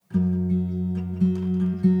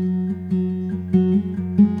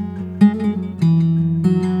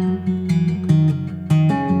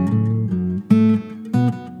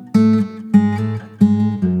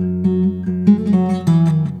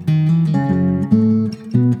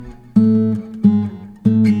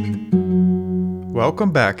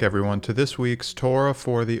Welcome back, everyone, to this week's Torah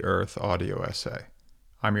for the Earth audio essay.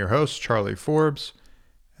 I'm your host, Charlie Forbes,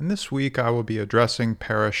 and this week I will be addressing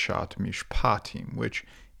Parashat Mishpatim, which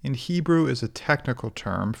in Hebrew is a technical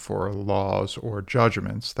term for laws or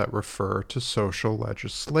judgments that refer to social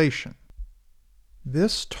legislation.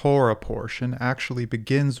 This Torah portion actually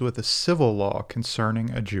begins with a civil law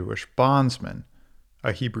concerning a Jewish bondsman,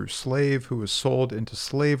 a Hebrew slave who was sold into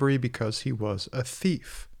slavery because he was a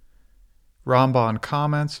thief. Ramban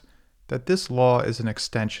comments that this law is an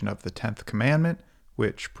extension of the 10th commandment,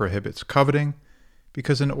 which prohibits coveting,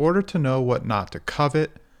 because in order to know what not to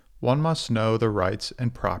covet, one must know the rights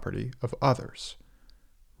and property of others.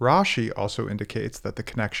 Rashi also indicates that the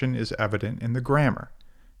connection is evident in the grammar,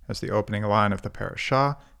 as the opening line of the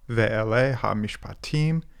parashah, Ve'ele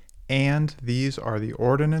ha-mishpatim, and these are the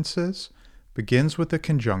ordinances, begins with the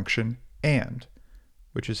conjunction and,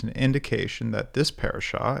 which is an indication that this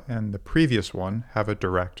parashah and the previous one have a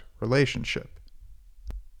direct relationship.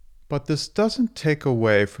 But this doesn't take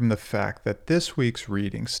away from the fact that this week's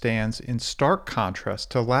reading stands in stark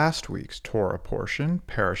contrast to last week's Torah portion,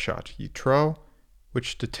 Parashat Yitro,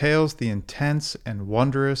 which details the intense and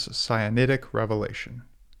wondrous Sinaitic revelation.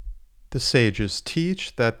 The sages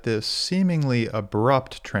teach that this seemingly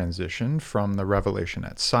abrupt transition from the revelation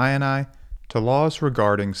at Sinai to laws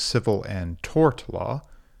regarding civil and tort law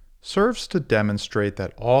serves to demonstrate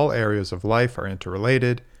that all areas of life are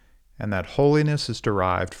interrelated and that holiness is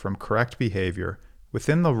derived from correct behavior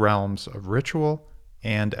within the realms of ritual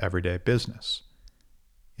and everyday business.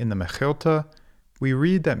 In the Mechilta, we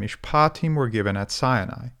read that Mishpatim were given at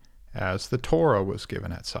Sinai, as the Torah was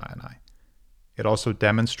given at Sinai. It also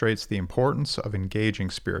demonstrates the importance of engaging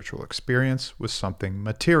spiritual experience with something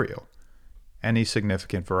material. Any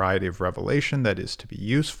significant variety of revelation that is to be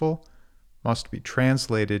useful must be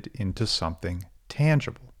translated into something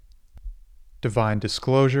tangible. Divine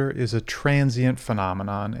disclosure is a transient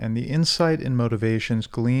phenomenon, and the insight and motivations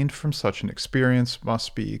gleaned from such an experience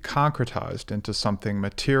must be concretized into something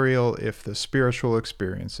material if the spiritual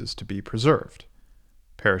experience is to be preserved.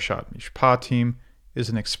 Parashat Mishpatim is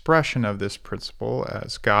an expression of this principle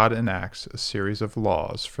as God enacts a series of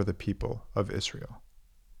laws for the people of Israel.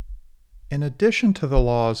 In addition to the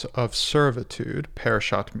laws of servitude,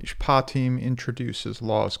 Parashat Mishpatim introduces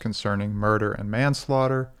laws concerning murder and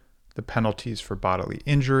manslaughter, the penalties for bodily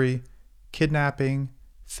injury, kidnapping,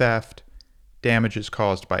 theft, damages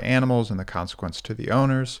caused by animals and the consequence to the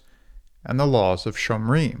owners, and the laws of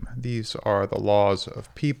Shomrim. These are the laws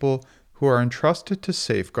of people who are entrusted to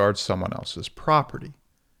safeguard someone else's property.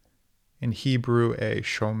 In Hebrew, a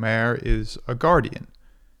shomer is a guardian,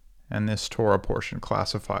 and this Torah portion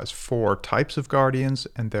classifies 4 types of guardians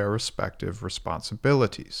and their respective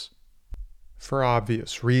responsibilities. For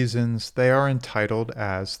obvious reasons, they are entitled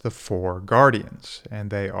as the 4 guardians, and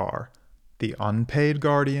they are the unpaid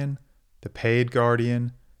guardian, the paid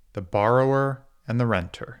guardian, the borrower, and the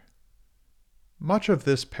renter. Much of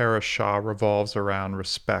this parashah revolves around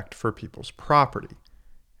respect for people's property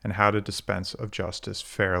and how to dispense of justice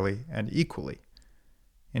fairly and equally.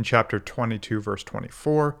 In chapter 22, verse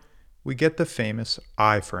 24, we get the famous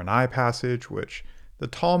eye for an eye passage, which the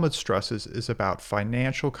Talmud stresses is about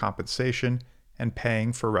financial compensation and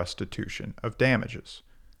paying for restitution of damages.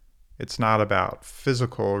 It's not about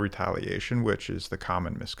physical retaliation, which is the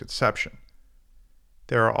common misconception.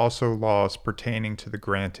 There are also laws pertaining to the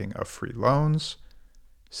granting of free loans,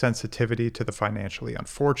 sensitivity to the financially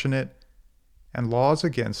unfortunate, and laws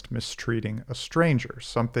against mistreating a stranger,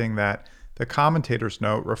 something that the commentators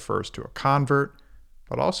note refers to a convert,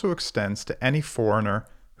 but also extends to any foreigner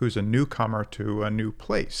who's a newcomer to a new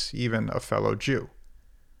place, even a fellow Jew.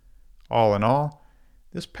 All in all,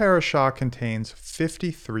 this parashah contains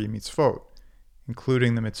 53 mitzvot,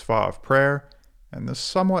 including the mitzvah of prayer and the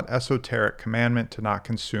somewhat esoteric commandment to not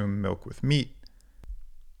consume milk with meat.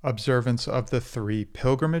 Observance of the 3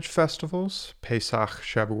 pilgrimage festivals, Pesach,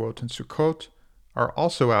 Shavuot, and Sukkot, are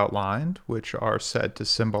also outlined, which are said to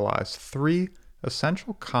symbolize 3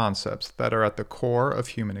 essential concepts that are at the core of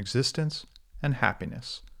human existence and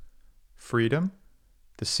happiness: freedom,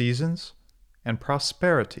 the seasons, and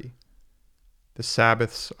prosperity. The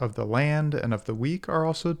Sabbaths of the land and of the week are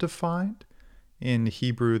also defined. In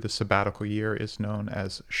Hebrew, the sabbatical year is known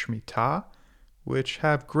as Shemitah, which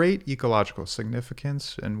have great ecological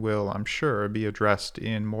significance and will, I'm sure, be addressed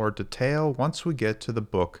in more detail once we get to the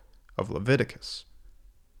book of Leviticus.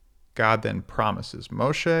 God then promises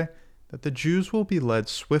Moshe that the Jews will be led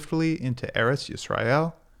swiftly into Eretz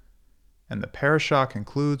Yisrael, and the parashah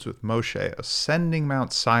concludes with Moshe ascending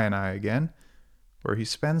Mount Sinai again, where he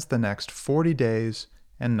spends the next 40 days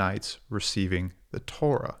and nights receiving the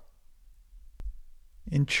Torah.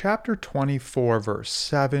 In chapter 24, verse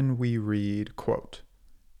 7, we read, quote,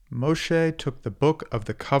 Moshe took the book of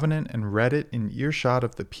the covenant and read it in earshot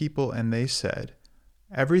of the people, and they said,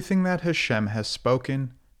 Everything that Hashem has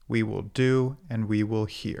spoken, we will do and we will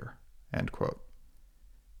hear. End quote.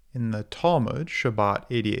 In the Talmud, Shabbat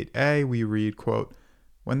 88a, we read, quote,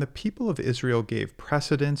 When the people of Israel gave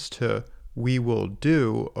precedence to we will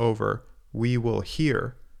do over we will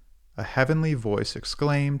hear, a heavenly voice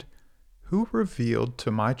exclaimed, Who revealed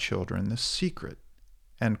to my children this secret?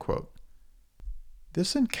 End quote.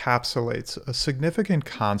 This encapsulates a significant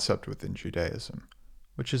concept within Judaism,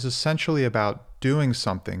 which is essentially about doing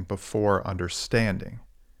something before understanding.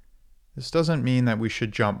 This doesn't mean that we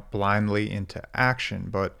should jump blindly into action,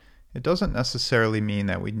 but it doesn't necessarily mean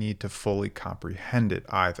that we need to fully comprehend it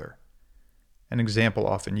either. An example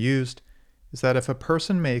often used is that if a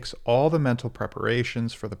person makes all the mental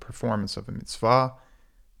preparations for the performance of a mitzvah,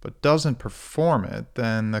 but doesn't perform it,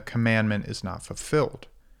 then the commandment is not fulfilled.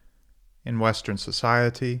 In Western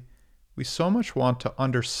society, we so much want to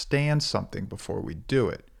understand something before we do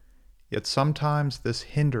it, yet sometimes this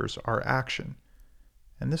hinders our action.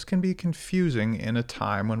 And this can be confusing in a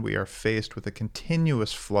time when we are faced with a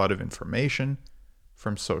continuous flood of information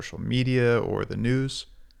from social media or the news,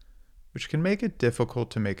 which can make it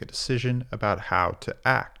difficult to make a decision about how to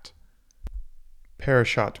act.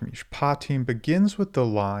 Parashat Mishpatim begins with the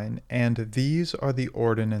line, And these are the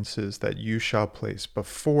ordinances that you shall place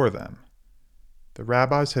before them. The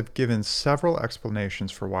rabbis have given several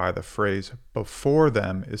explanations for why the phrase before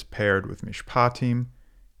them is paired with Mishpatim,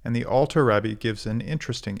 and the Alter Rebbe gives an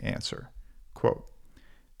interesting answer. Quote,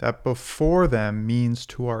 that before them means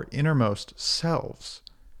to our innermost selves,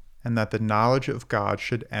 and that the knowledge of God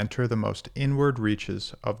should enter the most inward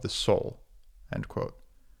reaches of the soul. End quote.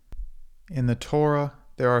 In the Torah,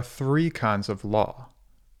 there are three kinds of law: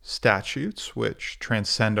 statutes, which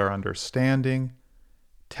transcend our understanding;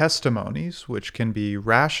 testimonies, which can be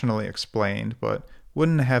rationally explained but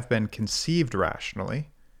wouldn't have been conceived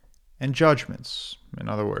rationally; and judgments, in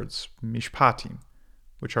other words, mishpatim,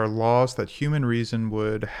 which are laws that human reason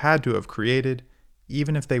would had to have created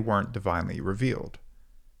even if they weren't divinely revealed.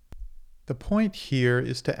 The point here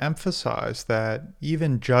is to emphasize that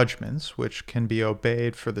even judgments, which can be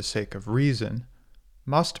obeyed for the sake of reason,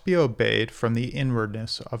 must be obeyed from the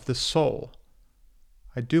inwardness of the soul.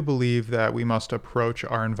 I do believe that we must approach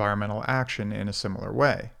our environmental action in a similar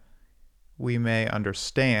way. We may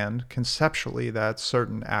understand conceptually that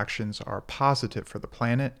certain actions are positive for the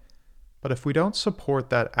planet, but if we don't support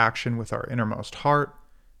that action with our innermost heart,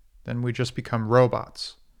 then we just become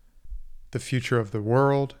robots. The future of the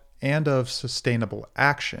world and of sustainable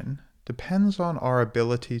action depends on our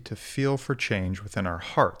ability to feel for change within our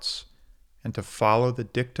hearts and to follow the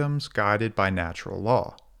dictums guided by natural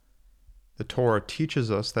law. The Torah teaches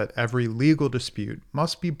us that every legal dispute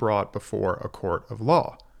must be brought before a court of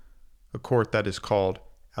law, a court that is called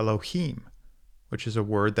Elohim, which is a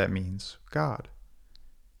word that means God.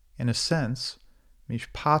 In a sense,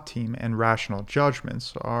 mishpatim and rational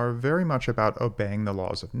judgments are very much about obeying the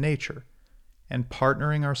laws of nature and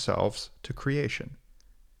partnering ourselves to creation.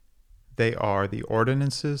 They are the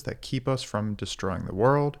ordinances that keep us from destroying the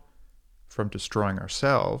world, from destroying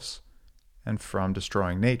ourselves, and from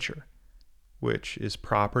destroying nature, which is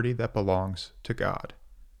property that belongs to God.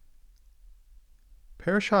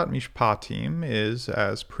 Parashat Mishpatim is,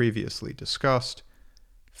 as previously discussed,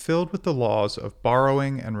 filled with the laws of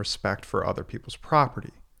borrowing and respect for other people's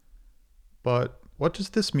property. But what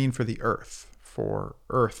does this mean for the earth, for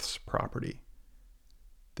Earth's property?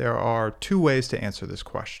 There are two ways to answer this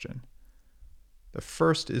question. The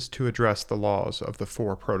first is to address the laws of the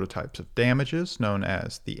four prototypes of damages, known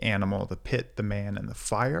as the animal, the pit, the man, and the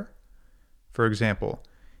fire. For example,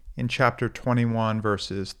 in chapter 21,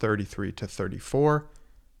 verses 33 to 34,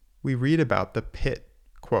 we read about the pit.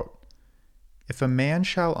 Quote, If a man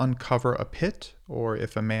shall uncover a pit, or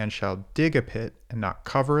if a man shall dig a pit and not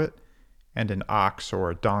cover it, and an ox or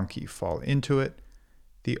a donkey fall into it,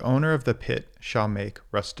 the owner of the pit shall make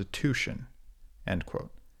restitution. End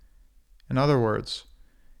quote. In other words,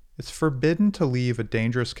 it's forbidden to leave a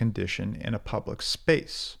dangerous condition in a public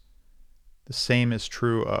space. The same is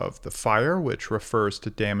true of the fire, which refers to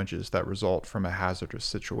damages that result from a hazardous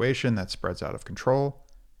situation that spreads out of control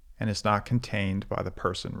and is not contained by the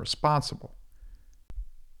person responsible.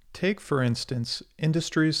 Take, for instance,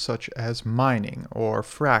 industries such as mining or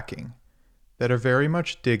fracking that are very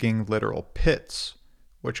much digging literal pits,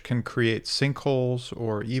 which can create sinkholes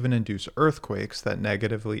or even induce earthquakes that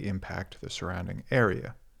negatively impact the surrounding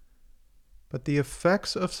area. But the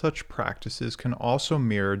effects of such practices can also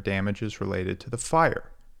mirror damages related to the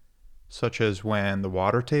fire. such as when the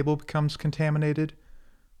water table becomes contaminated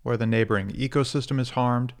or the neighboring ecosystem is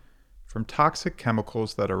harmed, from toxic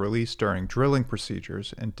chemicals that are released during drilling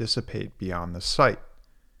procedures and dissipate beyond the site.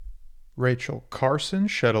 Rachel Carson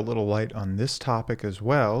shed a little light on this topic as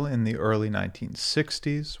well in the early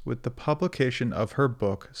 1960s with the publication of her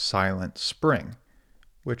book Silent Spring,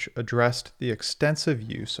 which addressed the extensive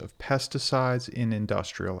use of pesticides in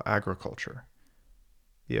industrial agriculture.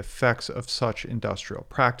 The effects of such industrial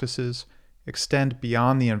practices extend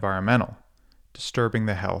beyond the environmental, disturbing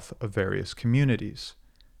the health of various communities.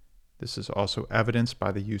 This is also evidenced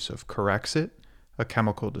by the use of Corexit, a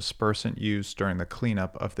chemical dispersant used during the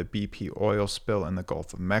cleanup of the BP oil spill in the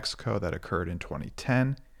Gulf of Mexico that occurred in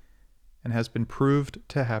 2010, and has been proved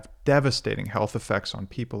to have devastating health effects on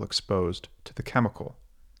people exposed to the chemical.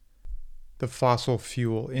 The fossil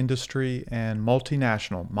fuel industry and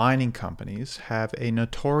multinational mining companies have a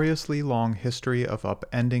notoriously long history of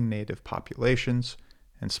upending native populations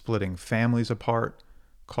and splitting families apart,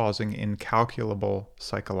 causing incalculable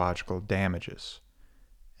psychological damages.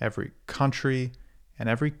 Every country and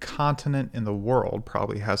every continent in the world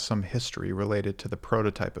probably has some history related to the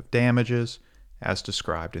prototype of damages as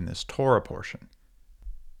described in this Torah portion.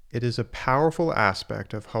 It is a powerful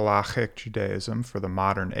aspect of halachic Judaism for the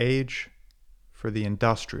modern age, for the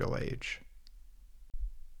industrial age.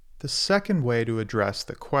 The second way to address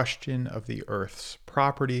the question of the earth's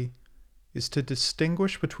property is to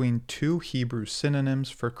distinguish between two Hebrew synonyms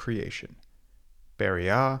for creation,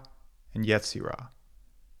 Beriah and Yetzirah.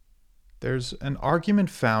 There's an argument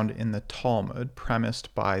found in the Talmud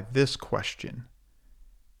premised by this question.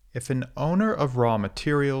 If an owner of raw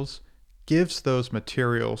materials gives those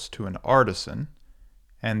materials to an artisan,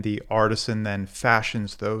 and the artisan then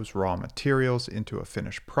fashions those raw materials into a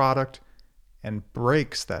finished product and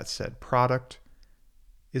breaks that said product,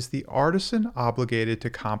 is the artisan obligated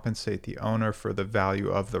to compensate the owner for the value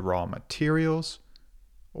of the raw materials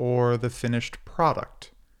or the finished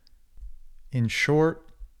product? In short,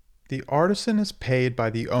 the artisan is paid by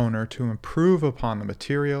the owner to improve upon the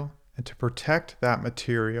material and to protect that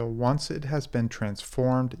material once it has been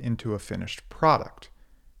transformed into a finished product.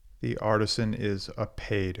 The artisan is a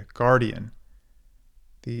paid guardian.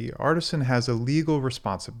 The artisan has a legal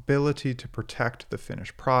responsibility to protect the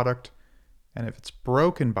finished product, and if it's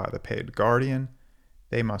broken by the paid guardian,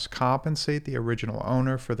 they must compensate the original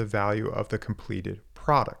owner for the value of the completed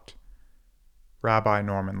product. Rabbi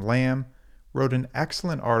Norman Lamb wrote an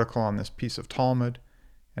excellent article on this piece of Talmud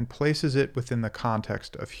and places it within the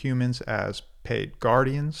context of humans as paid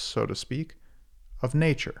guardians, so to speak, of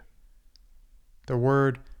nature. The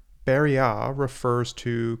word Beriah refers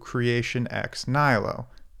to creation ex nihilo.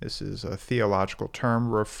 This is a theological term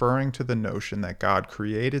referring to the notion that God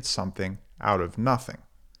created something out of nothing.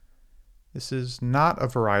 This is not a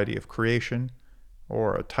variety of creation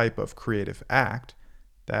or a type of creative act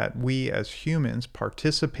that we as humans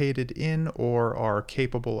participated in or are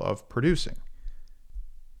capable of producing.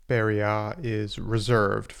 Beriah is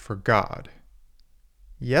reserved for God.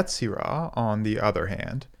 Yetzirah, on the other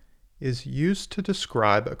hand, is used to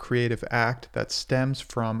describe a creative act that stems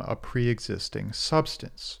from a pre-existing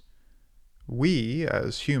substance. We,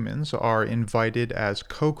 as humans, are invited as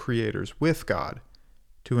co-creators with God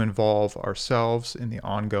to involve ourselves in the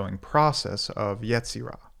ongoing process of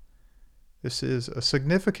Yetzirah. This is a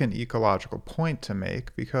significant ecological point to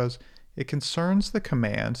make because it concerns the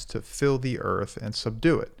command to fill the earth and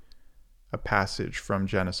subdue it, a passage from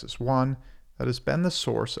Genesis 1 that has been the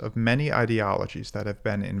source of many ideologies that have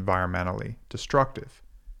been environmentally destructive.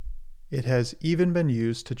 It has even been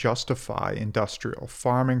used to justify industrial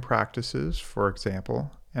farming practices, for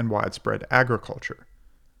example, and widespread agriculture.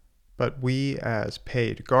 But we, as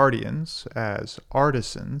paid guardians, as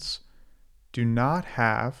artisans, do not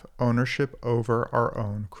have ownership over our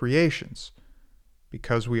own creations.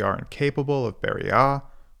 Because we are incapable of Beriah,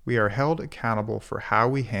 we are held accountable for how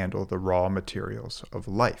we handle the raw materials of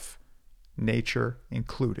life, nature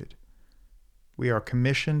included. We are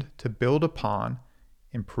commissioned to build upon,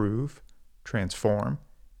 improve, transform,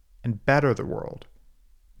 and better the world,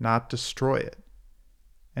 not destroy it.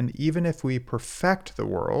 And even if we perfect the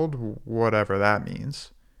world, whatever that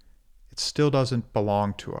means, it still doesn't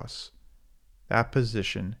belong to us. That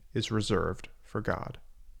position is reserved for God.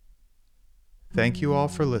 Thank you all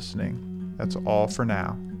for listening. That's all for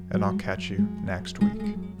now, and I'll catch you next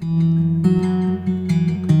week.